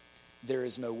 there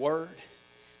is no word,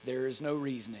 there is no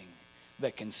reasoning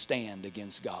that can stand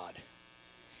against God.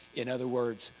 In other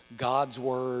words, God's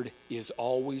word is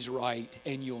always right,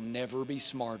 and you'll never be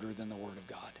smarter than the word of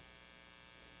God.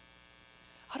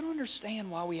 I don't understand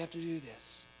why we have to do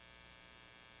this.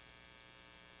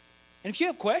 And if you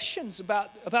have questions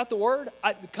about the word,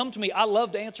 come to me. I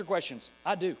love to answer questions.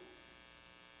 I do.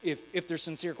 If they're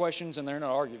sincere questions and they're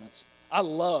not arguments. I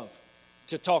love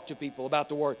to talk to people about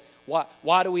the word.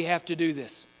 Why do we have to do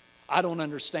this? I don't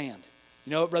understand.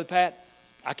 You know what, Brother Pat?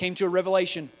 I came to a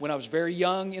revelation when I was very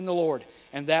young in the Lord,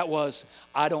 and that was,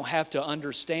 I don't have to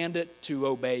understand it to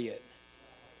obey it.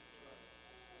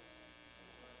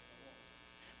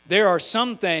 There are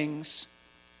some things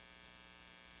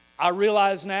I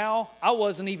realize now I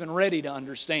wasn't even ready to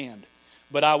understand,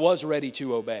 but I was ready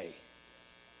to obey.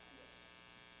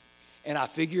 And I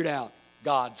figured out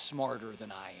God's smarter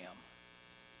than I am.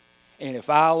 And if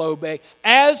I'll obey,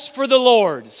 as for the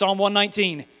Lord, Psalm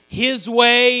 119, His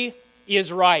way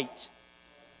is right.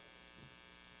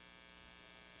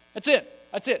 That's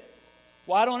it.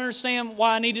 Well, I don't understand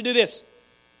why I need to do this.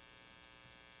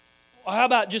 Well, how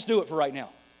about just do it for right now?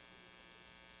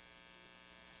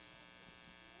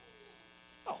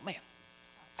 Oh man,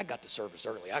 I got to service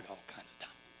early. I got all kinds of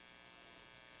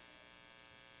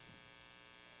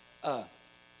time.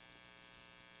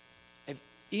 Have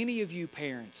any of you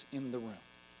parents in the room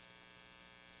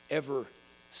ever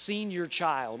seen your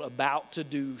child about to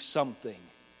do something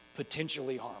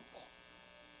potentially harmful?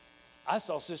 I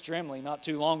saw Sister Emily not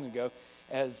too long ago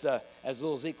as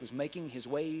little Zeke was making his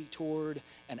way toward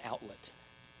an outlet.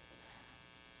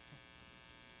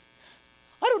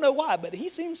 I don't know why, but he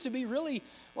seems to be really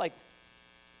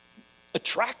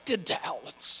attracted to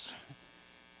outlets.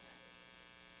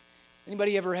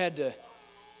 Anybody ever had to?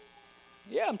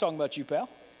 Yeah, I'm talking about you, pal.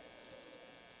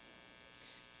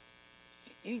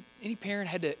 Any parent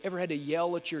ever had to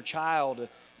yell at your child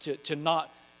to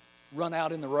not run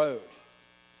out in the road?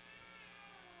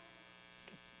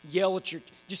 Yell at did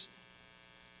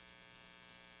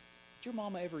your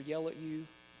mama ever yell at you?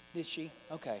 Did she?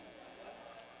 Okay.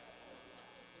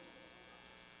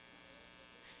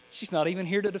 She's not even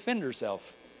here to defend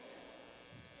herself.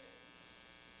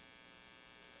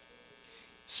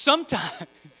 Sometimes,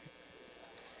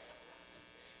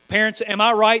 parents, am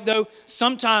I right though?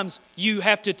 Sometimes you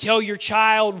have to tell your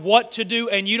child what to do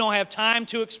and you don't have time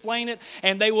to explain it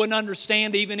and they wouldn't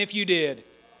understand even if you did.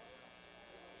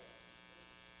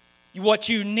 What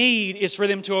you need is for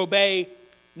them to obey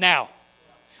now.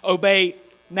 Obey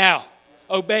now.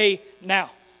 Obey now.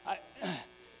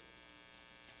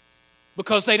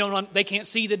 Because they can't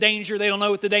see the danger, they don't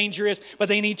know what the danger is, but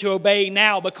they need to obey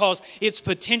now because it's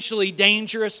potentially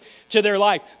dangerous to their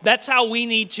life. That's how we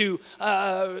need to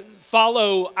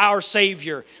follow our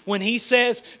Savior. When He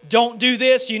says, don't do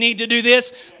this, you need to do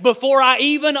this, before I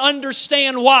even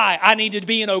understand why, I need to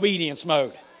be in obedience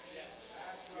mode.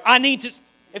 I need to,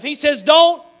 if He says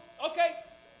don't, okay,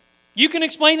 you can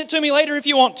explain it to me later if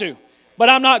you want to, but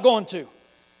I'm not going to.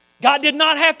 God did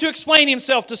not have to explain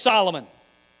Himself to Solomon.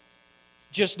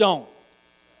 Just don't.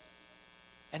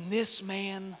 And this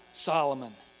man,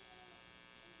 Solomon,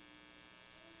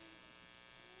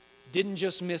 didn't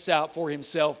just miss out for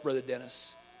himself, Brother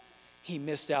Dennis. He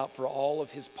missed out for all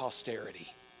of his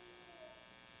posterity.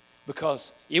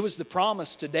 Because it was the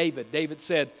promise to David. David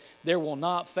said, there will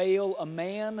not fail a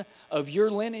man of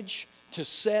your lineage to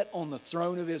sit on the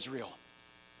throne of Israel.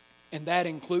 And that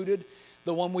included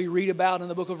the one we read about in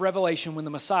the book of Revelation when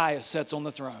the Messiah sits on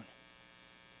the throne.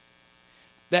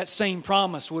 That same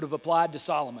promise would have applied to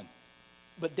Solomon.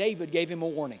 But David gave him a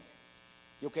warning.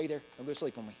 You okay there? Don't go to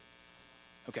sleep on me.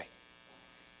 Okay.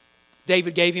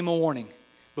 David gave him a warning.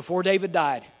 Before David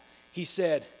died, he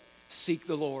said, seek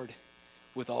the Lord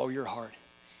with all your heart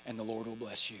and the Lord will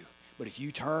bless you. But if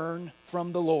you turn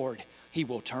from the Lord, He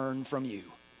will turn from you.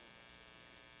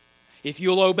 If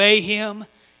you'll obey Him,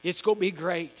 it's going to be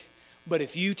great. But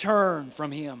if you turn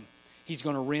from Him, He's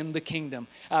going to rend the kingdom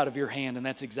out of your hand. And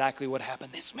that's exactly what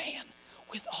happened. This man,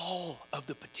 with all of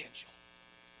the potential,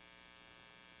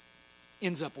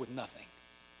 ends up with nothing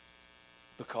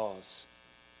because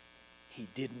he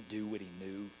didn't do what he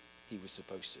knew he was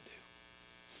supposed to do.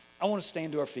 I want to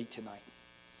stand to our feet tonight.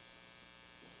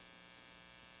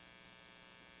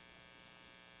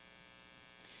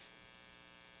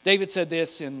 David said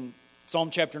this in Psalm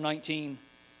chapter 19,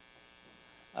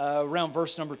 around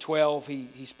verse number 12.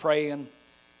 He's praying.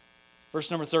 Verse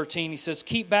number 13, he says,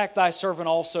 "Keep back thy servant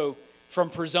also from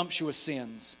presumptuous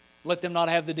sins. Let them not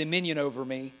have the dominion over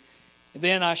me.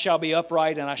 Then I shall be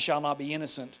upright, and I shall not be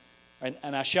innocent,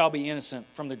 and I shall be innocent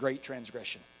from the great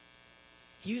transgression."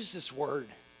 He uses this word.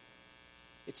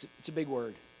 It's a big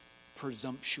word.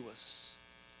 Presumptuous.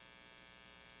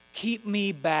 Keep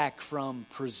me back from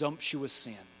presumptuous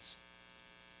sins.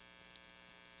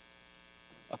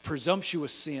 A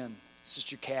presumptuous sin,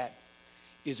 Sister Cat,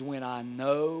 is when I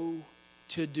know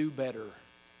to do better,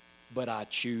 but I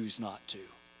choose not to.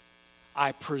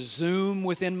 I presume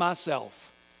within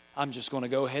myself, I'm just going to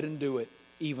go ahead and do it,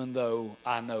 even though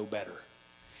I know better.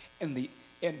 And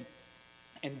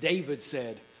David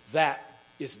said, that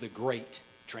is the great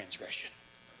transgression.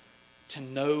 To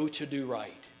know to do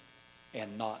right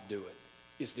and not do it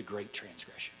is the great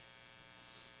transgression.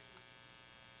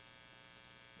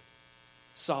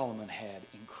 Solomon had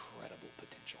incredible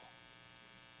potential.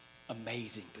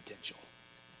 Amazing potential.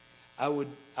 I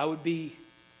would be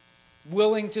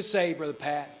willing to say, Brother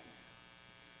Pat,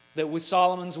 that with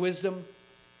Solomon's wisdom,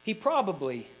 he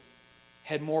probably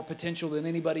had more potential than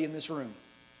anybody in this room.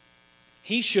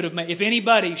 He should have made, if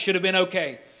anybody should have been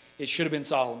okay, it should have been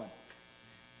Solomon.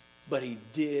 But he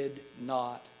did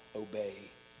not obey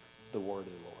the word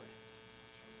of the Lord.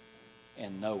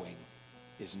 And knowing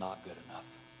is not good enough.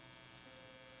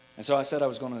 And so I said I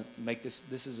was going to make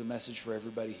this is a message for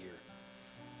everybody here.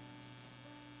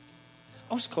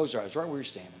 I want us to close our eyes right where you're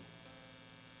standing.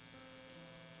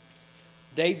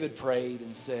 David prayed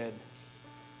and said,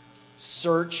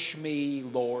 "Search me,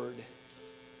 Lord,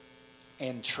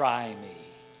 and try me,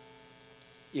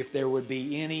 if there would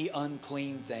be any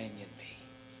unclean thing in me.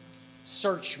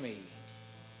 Search me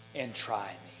and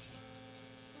try me."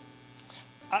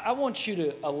 I want you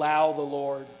to allow the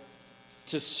Lord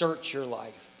to search your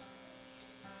life.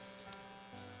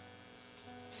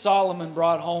 Solomon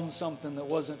brought home something that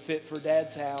wasn't fit for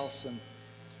Dad's house,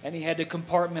 and he had to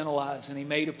compartmentalize, and he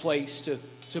made a place to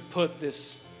put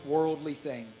this worldly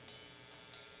thing.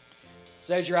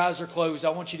 So as your eyes are closed, I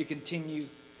want you to continue.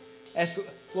 Ask,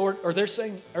 Lord, are there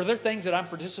things that I'm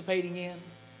participating in?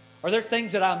 Are there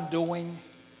things that I'm doing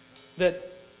that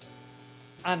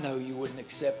I know you wouldn't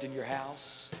accept in your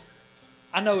house?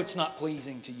 I know it's not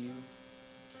pleasing to you.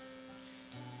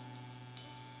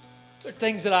 There are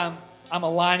things that I'm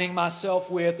aligning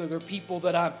myself with, or there are people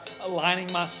that I'm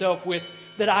aligning myself with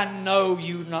that I know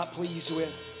you're not pleased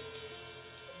with.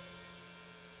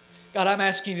 God, I'm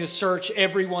asking you to search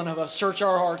every one of us. Search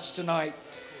our hearts tonight.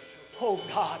 Oh,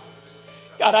 God.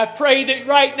 God, I pray that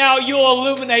right now you'll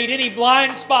illuminate any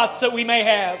blind spots that we may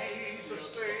have.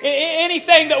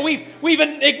 Anything that we've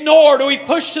ignored or we've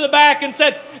pushed to the back and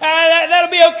said, that'll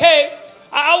be okay.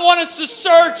 I want us to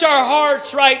search our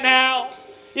hearts right now.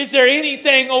 Is there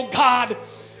anything, oh God?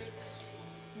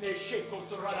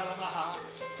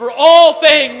 For all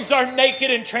things are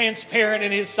naked and transparent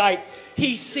in His sight.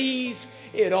 He sees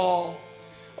it all.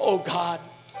 Oh God,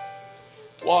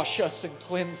 wash us and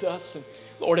cleanse us. And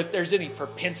Lord, if there's any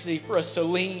propensity for us to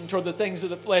lean toward the things of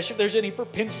the flesh, if there's any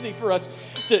propensity for us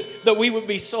that we would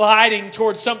be sliding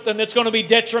towards something that's going to be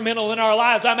detrimental in our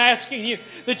lives, I'm asking you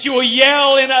that you will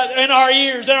yell in our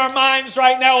ears, in our minds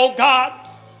right now, oh God.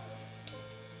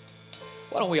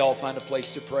 Why don't we all find a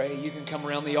place to pray? You can come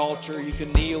around the altar, you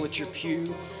can kneel at your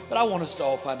pew, but I want us to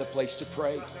all find a place to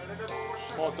pray.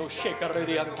 God,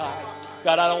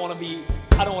 I don't want to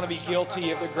be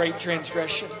guilty of the great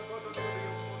transgression.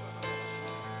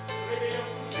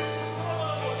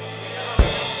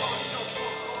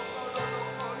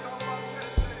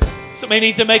 Somebody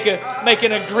needs to make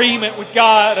an agreement with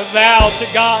God, a vow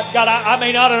to God. God, I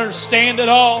may not understand it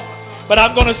all, but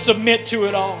I'm going to submit to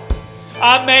it all.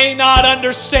 I may not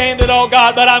understand it all,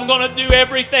 God, but I'm going to do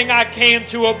everything I can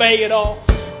to obey it all.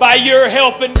 By your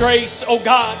help and grace, oh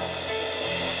God.